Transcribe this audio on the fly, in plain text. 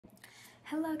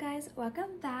Hello guys,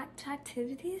 welcome back to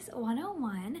Activities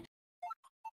 101.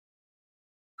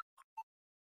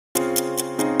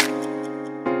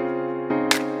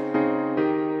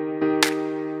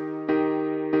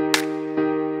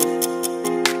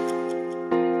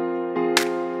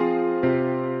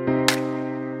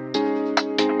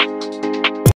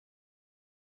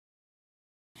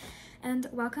 And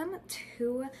welcome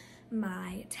to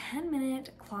my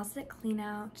 10-minute closet clean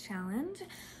out challenge,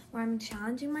 where I'm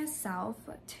challenging myself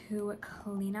to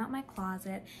clean out my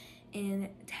closet in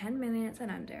 10 minutes and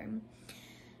under.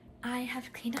 I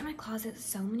have cleaned out my closet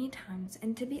so many times,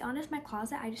 and to be honest, my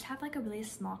closet, I just have like a really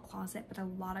small closet with a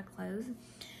lot of clothes,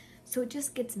 so it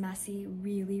just gets messy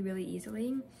really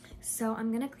easily. So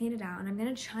I'm gonna clean it out, and I'm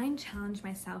gonna try and challenge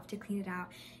myself to clean it out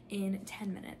in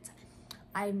 10 minutes.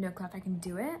 I have no clue if I can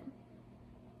do it.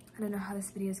 I don't know how this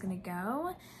video is gonna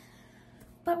go,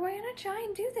 but we're gonna try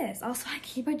and do this. Also, I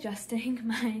keep adjusting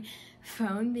my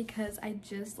phone because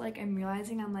I'm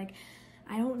realizing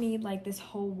I don't need like this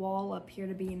whole wall up here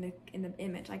to be in the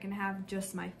image. I can have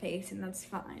just my face and that's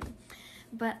fine.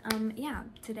 But yeah,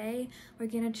 today we're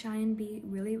gonna try and be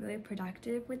really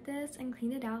productive with this and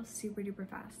clean it out super duper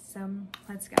fast. So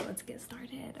let's go, let's get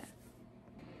started.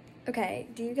 Okay,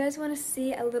 do you guys want to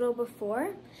see a little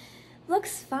before?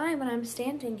 Looks fine when I'm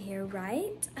standing here,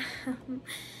 right?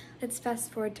 Let's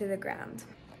fast forward to the ground.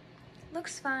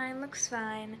 Looks fine, looks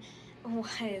fine.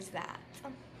 What is that?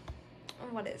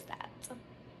 What is that?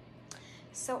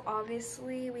 So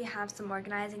obviously we have some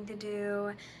organizing to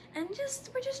do, and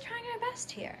we're just trying our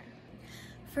best here.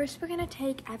 First, we're gonna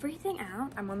take everything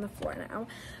out. I'm on the floor now.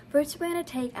 First, we're gonna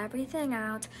take everything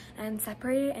out and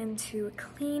separate it into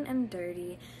clean and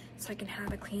dirty, so I can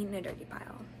have a clean and a dirty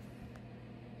pile.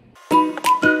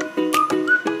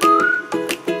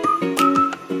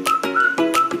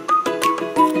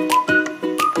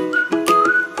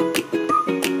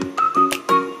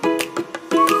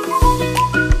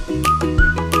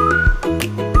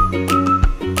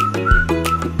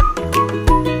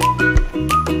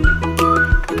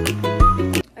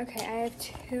 Okay, I have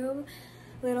two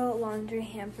little laundry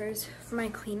hampers for my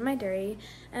clean, my dirty,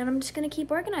 and I'm just gonna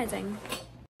keep organizing.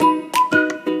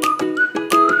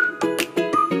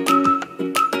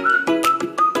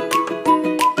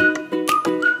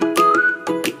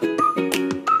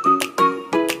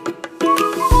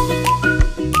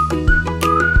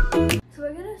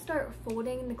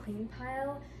 Folding the clean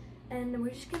pile, and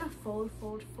we're just gonna fold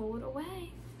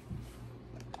away.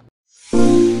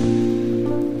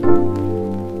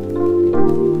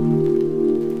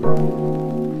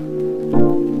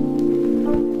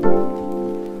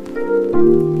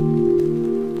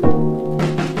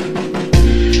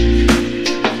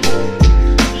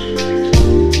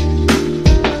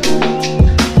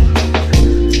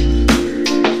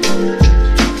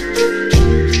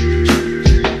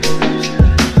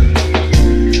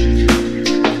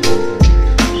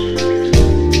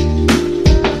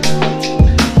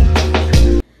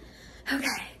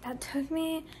 Took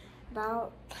me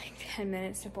about like 10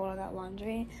 minutes to fold all that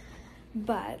laundry,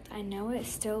 but I know it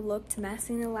still looked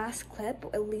messy in the last clip.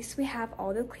 At least we have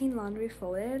all the clean laundry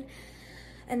folded,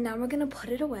 and now we're gonna put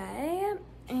it away.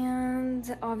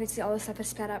 And obviously all the stuff is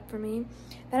sped up for me,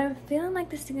 but I'm feeling like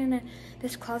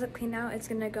this closet clean out is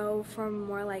gonna go for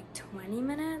more like 20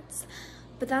 minutes,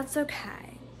 but that's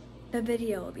okay. The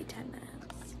video will be 10 minutes.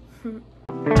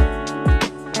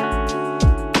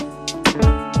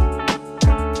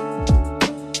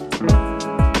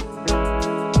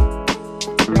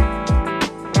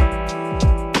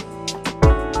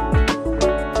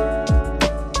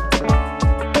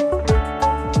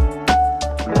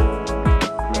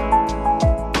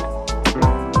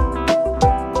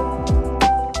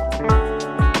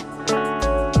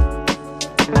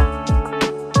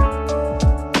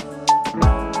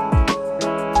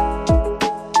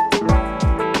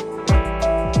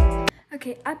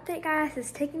 Okay, update guys,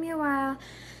 it's taking me a while,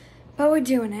 but we're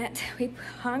doing it. We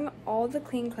hung all the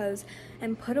clean clothes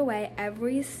and put away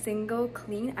every single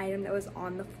clean item that was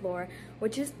on the floor,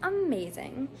 which is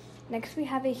amazing. Next, we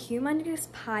have a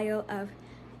humongous pile of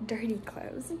dirty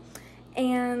clothes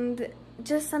and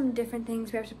just some different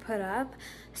things we have to put up.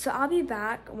 So I'll be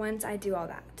back once I do all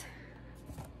that.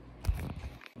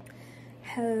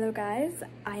 Hello guys,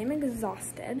 I am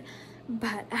exhausted,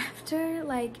 but after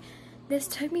this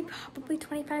took me probably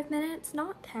 25 minutes,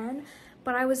 not 10,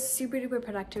 but I was super duper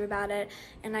productive about it,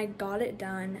 and I got it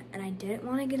done, and I didn't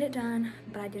want to get it done,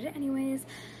 but I did it anyways.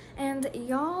 And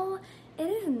y'all, it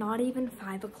is not even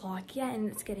 5 o'clock yet,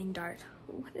 and it's getting dark.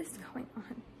 What is going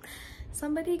on?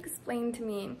 Somebody explain to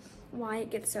me why it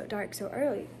gets so dark so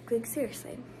early. Like,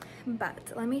 seriously.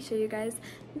 But let me show you guys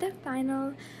the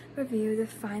final review, the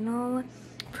final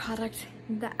product,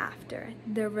 the after,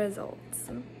 the results.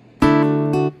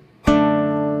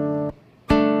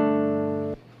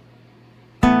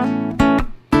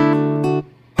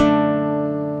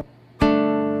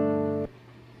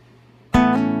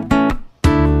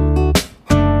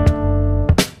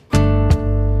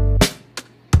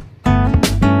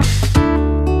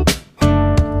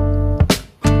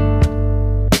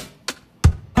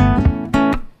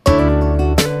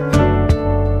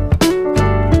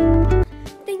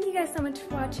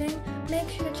 Make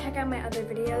sure to check out my other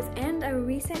videos and a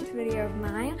recent video of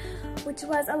mine, which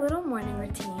was a little morning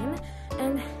routine.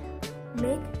 And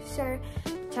make sure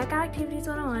to check out Activities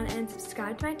 101 and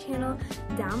subscribe to my channel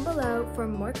down below for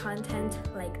more content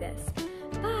like this.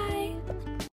 Bye!